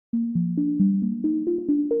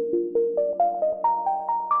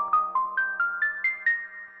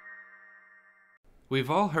We've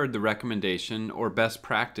all heard the recommendation or best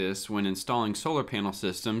practice when installing solar panel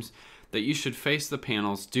systems that you should face the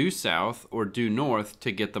panels due south or due north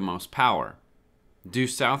to get the most power. Due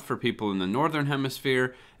south for people in the northern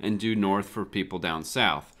hemisphere and due north for people down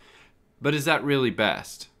south. But is that really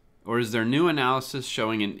best? Or is there new analysis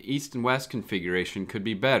showing an east and west configuration could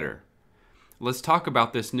be better? Let's talk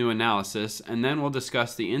about this new analysis, and then we'll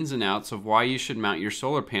discuss the ins and outs of why you should mount your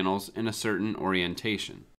solar panels in a certain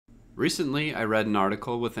orientation. Recently, I read an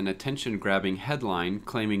article with an attention-grabbing headline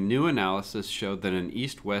claiming new analysis showed that an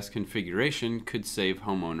east-west configuration could save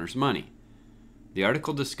homeowners money. The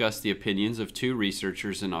article discussed the opinions of two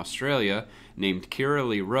researchers in Australia named Kira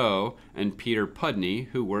Lee Rowe and Peter Pudney,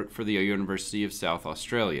 who work for the University of South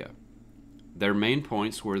Australia. Their main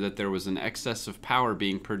points were that there was an excess of power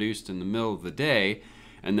being produced in the middle of the day,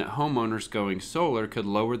 and that homeowners going solar could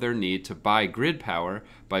lower their need to buy grid power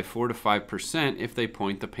by 4 to 5% if they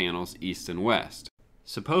point the panels east and west.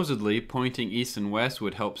 Supposedly, pointing east and west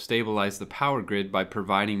would help stabilize the power grid by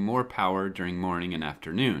providing more power during morning and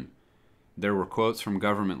afternoon. There were quotes from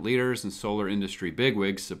government leaders and solar industry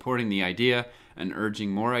bigwigs supporting the idea and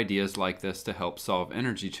urging more ideas like this to help solve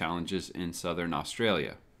energy challenges in southern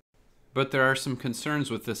Australia. But there are some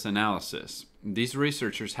concerns with this analysis. These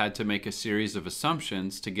researchers had to make a series of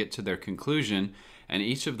assumptions to get to their conclusion, and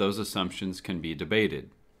each of those assumptions can be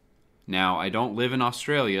debated. Now, I don't live in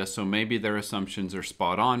Australia, so maybe their assumptions are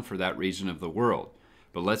spot on for that region of the world,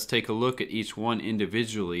 but let's take a look at each one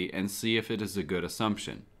individually and see if it is a good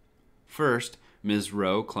assumption. First, Ms.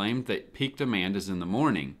 Rowe claimed that peak demand is in the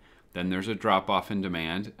morning, then there's a drop-off in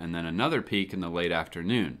demand, and then another peak in the late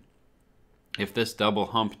afternoon. If this double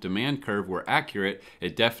hump demand curve were accurate,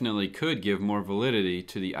 it definitely could give more validity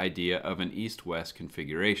to the idea of an east-west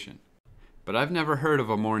configuration. But I've never heard of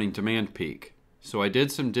a morning demand peak, so I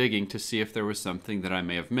did some digging to see if there was something that I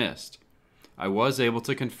may have missed. I was able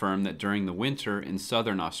to confirm that during the winter in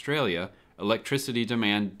southern Australia, electricity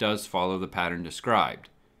demand does follow the pattern described.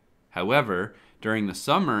 However, during the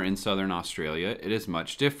summer in southern Australia, it is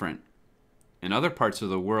much different. In other parts of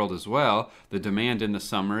the world as well, the demand in the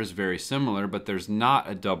summer is very similar, but there's not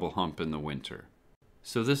a double hump in the winter.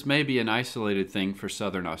 So this may be an isolated thing for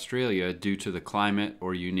southern Australia due to the climate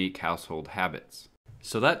or unique household habits.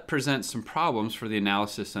 So that presents some problems for the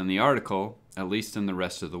analysis in the article, at least in the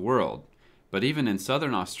rest of the world. But even in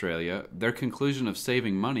southern Australia, their conclusion of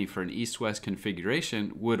saving money for an east-west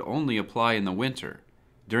configuration would only apply in the winter.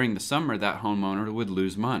 During the summer, that homeowner would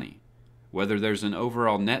lose money. Whether there's an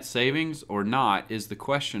overall net savings or not is the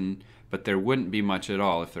question, but there wouldn't be much at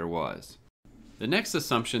all if there was. The next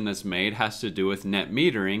assumption that's made has to do with net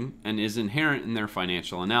metering and is inherent in their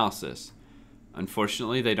financial analysis.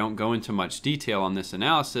 Unfortunately, they don't go into much detail on this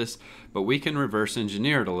analysis, but we can reverse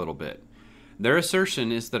engineer it a little bit. Their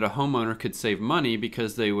assertion is that a homeowner could save money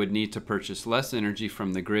because they would need to purchase less energy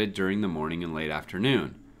from the grid during the morning and late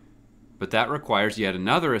afternoon. But that requires yet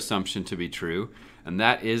another assumption to be true, and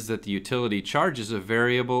that is that the utility charges a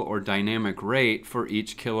variable or dynamic rate for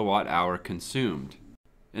each kilowatt hour consumed.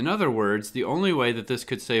 In other words, the only way that this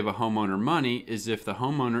could save a homeowner money is if the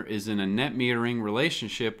homeowner is in a net metering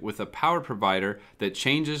relationship with a power provider that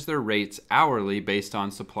changes their rates hourly based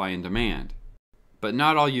on supply and demand. But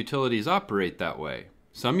not all utilities operate that way.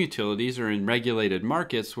 Some utilities are in regulated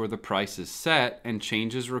markets where the price is set and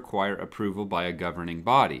changes require approval by a governing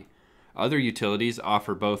body. Other utilities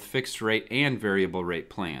offer both fixed rate and variable rate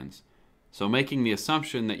plans. So making the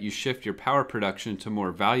assumption that you shift your power production to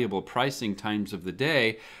more valuable pricing times of the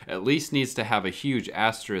day at least needs to have a huge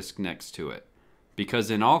asterisk next to it.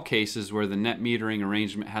 Because in all cases where the net metering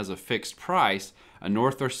arrangement has a fixed price, a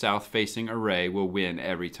north or south facing array will win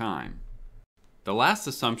every time. The last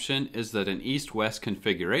assumption is that an east-west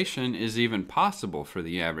configuration is even possible for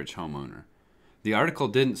the average homeowner. The article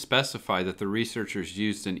didn't specify that the researchers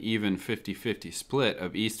used an even 50-50 split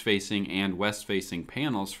of east-facing and west-facing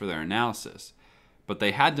panels for their analysis, but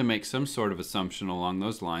they had to make some sort of assumption along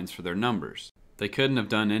those lines for their numbers. They couldn't have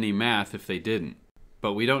done any math if they didn't.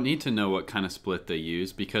 But we don't need to know what kind of split they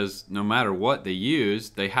used because no matter what they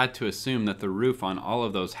used, they had to assume that the roof on all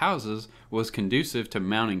of those houses was conducive to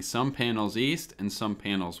mounting some panels east and some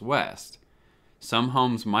panels west. Some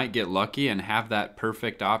homes might get lucky and have that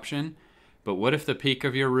perfect option, but what if the peak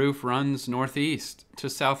of your roof runs northeast to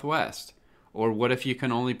southwest? Or what if you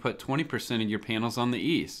can only put 20% of your panels on the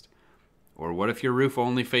east? Or what if your roof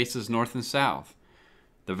only faces north and south?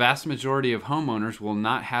 The vast majority of homeowners will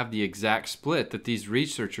not have the exact split that these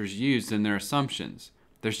researchers used in their assumptions.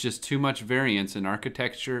 There's just too much variance in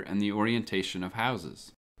architecture and the orientation of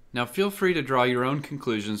houses. Now feel free to draw your own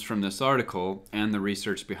conclusions from this article and the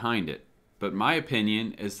research behind it, but my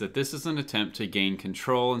opinion is that this is an attempt to gain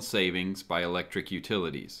control and savings by electric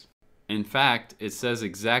utilities. In fact, it says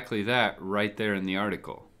exactly that right there in the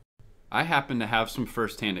article. I happen to have some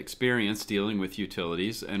first-hand experience dealing with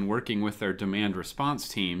utilities and working with their demand response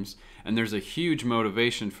teams, and there's a huge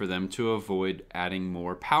motivation for them to avoid adding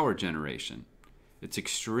more power generation. It's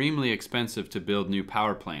extremely expensive to build new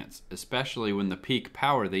power plants, especially when the peak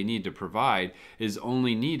power they need to provide is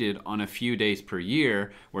only needed on a few days per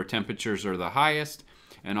year where temperatures are the highest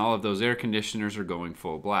and all of those air conditioners are going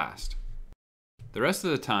full blast. The rest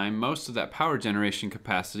of the time, most of that power generation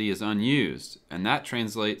capacity is unused, and that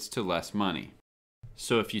translates to less money.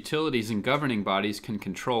 So if utilities and governing bodies can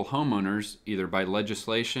control homeowners either by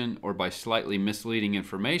legislation or by slightly misleading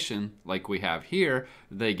information, like we have here,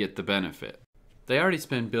 they get the benefit. They already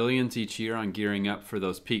spend billions each year on gearing up for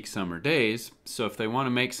those peak summer days, so if they want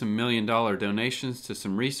to make some million-dollar donations to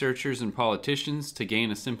some researchers and politicians to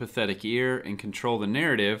gain a sympathetic ear and control the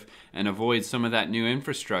narrative and avoid some of that new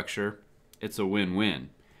infrastructure, it's a win-win.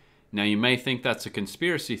 Now you may think that's a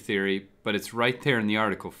conspiracy theory, but it's right there in the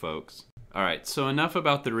article, folks. Alright, so enough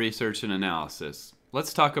about the research and analysis.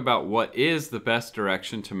 Let's talk about what is the best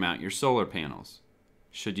direction to mount your solar panels.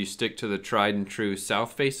 Should you stick to the tried and true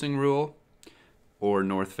south-facing rule, or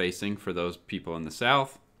north-facing for those people in the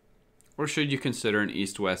south, or should you consider an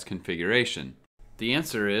east-west configuration? The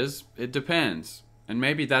answer is, it depends, and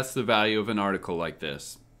maybe that's the value of an article like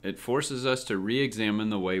this. It forces us to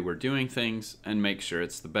re-examine the way we're doing things and make sure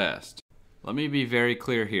it's the best. Let me be very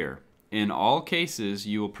clear here. In all cases,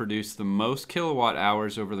 you will produce the most kilowatt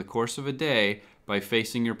hours over the course of a day by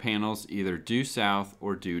facing your panels either due south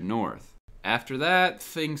or due north. After that,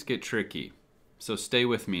 things get tricky. So stay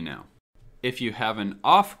with me now. If you have an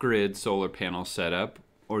off-grid solar panel setup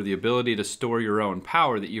or the ability to store your own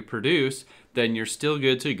power that you produce, then you're still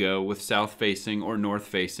good to go with south-facing or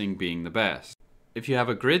north-facing being the best. If you have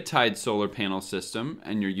a grid-tied solar panel system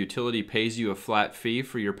and your utility pays you a flat fee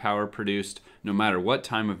for your power produced no matter what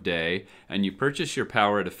time of day, and you purchase your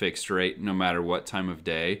power at a fixed rate no matter what time of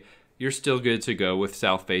day, you're still good to go with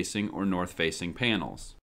south-facing or north-facing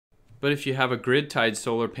panels. But if you have a grid-tied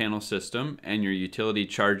solar panel system and your utility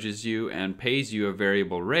charges you and pays you a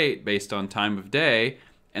variable rate based on time of day,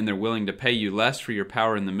 and they're willing to pay you less for your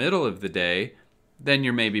power in the middle of the day, then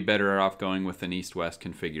you're maybe better off going with an east-west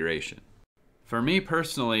configuration. For me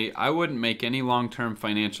personally, I wouldn't make any long-term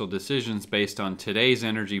financial decisions based on today's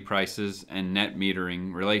energy prices and net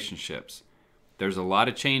metering relationships. There's a lot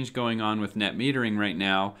of change going on with net metering right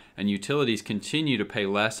now, and utilities continue to pay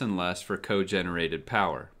less and less for co-generated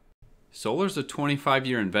power. Solar's a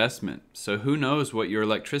 25-year investment, so who knows what your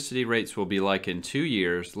electricity rates will be like in 2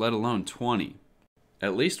 years, let alone 20.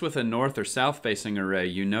 At least with a north or south-facing array,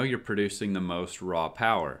 you know you're producing the most raw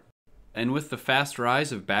power. And with the fast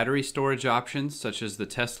rise of battery storage options, such as the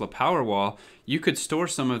Tesla Powerwall, you could store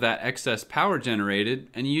some of that excess power generated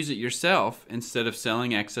and use it yourself instead of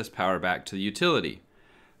selling excess power back to the utility.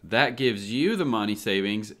 That gives you the money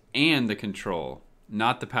savings and the control,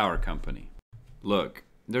 not the power company. Look,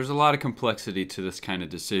 there's a lot of complexity to this kind of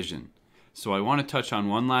decision, so I want to touch on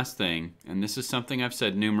one last thing, and this is something I've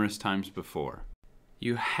said numerous times before.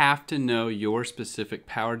 You have to know your specific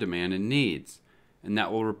power demand and needs, and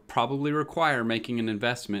that will probably require making an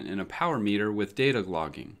investment in a power meter with data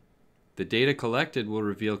logging. The data collected will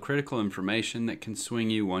reveal critical information that can swing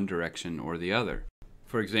you one direction or the other.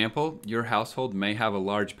 For example, your household may have a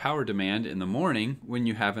large power demand in the morning when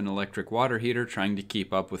you have an electric water heater trying to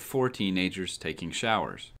keep up with 4 teenagers taking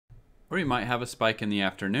showers. Or you might have a spike in the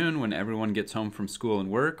afternoon when everyone gets home from school and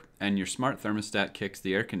work and your smart thermostat kicks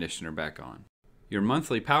the air conditioner back on. Your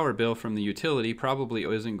monthly power bill from the utility probably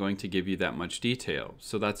isn't going to give you that much detail,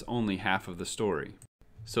 so that's only half of the story.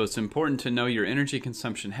 So it's important to know your energy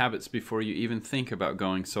consumption habits before you even think about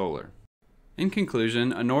going solar. In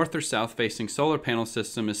conclusion, a north or south-facing solar panel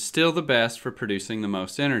system is still the best for producing the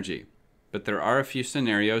most energy, but there are a few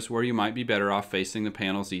scenarios where you might be better off facing the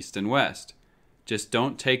panels east and west. Just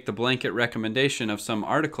don't take the blanket recommendation of some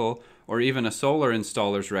article or even a solar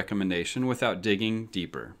installer's recommendation without digging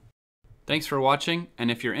deeper. Thanks for watching,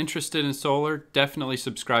 and if you're interested in solar, definitely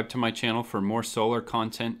subscribe to my channel for more solar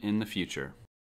content in the future.